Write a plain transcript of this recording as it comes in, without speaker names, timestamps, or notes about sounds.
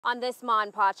On this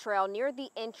Mon Pa trail near the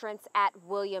entrance at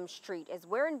William Street is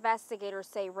where investigators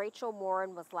say Rachel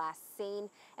Morin was last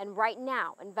seen, and right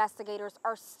now investigators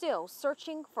are still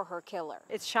searching for her killer.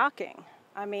 It's shocking.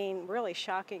 I mean, really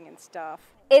shocking and stuff.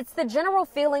 It's the general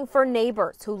feeling for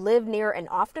neighbors who live near and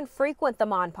often frequent the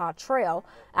Mon Pa trail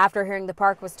after hearing the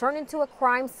park was turned into a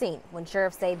crime scene when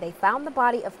sheriffs say they found the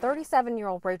body of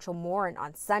 37-year-old Rachel Morin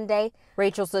on Sunday.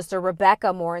 Rachel's sister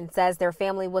Rebekah Morin says their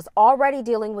family was already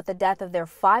dealing with the death of their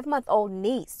 5-month-old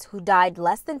niece who died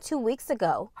less than 2 weeks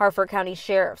ago. Harford County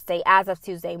sheriffs say as of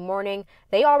Tuesday morning,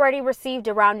 they already received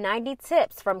around 90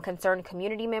 tips from concerned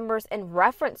community members in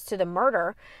reference to the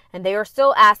murder, and they are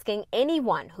still asking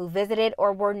anyone who visited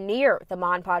or were near the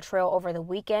Mon Pa trail over the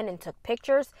weekend and took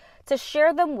pictures to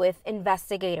share them with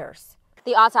investigators.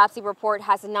 The autopsy report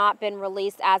has not been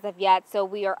released as of yet, so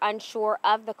we are unsure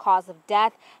of the cause of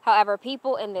death. However,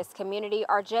 people in this community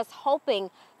are just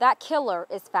hoping that killer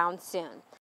is found soon.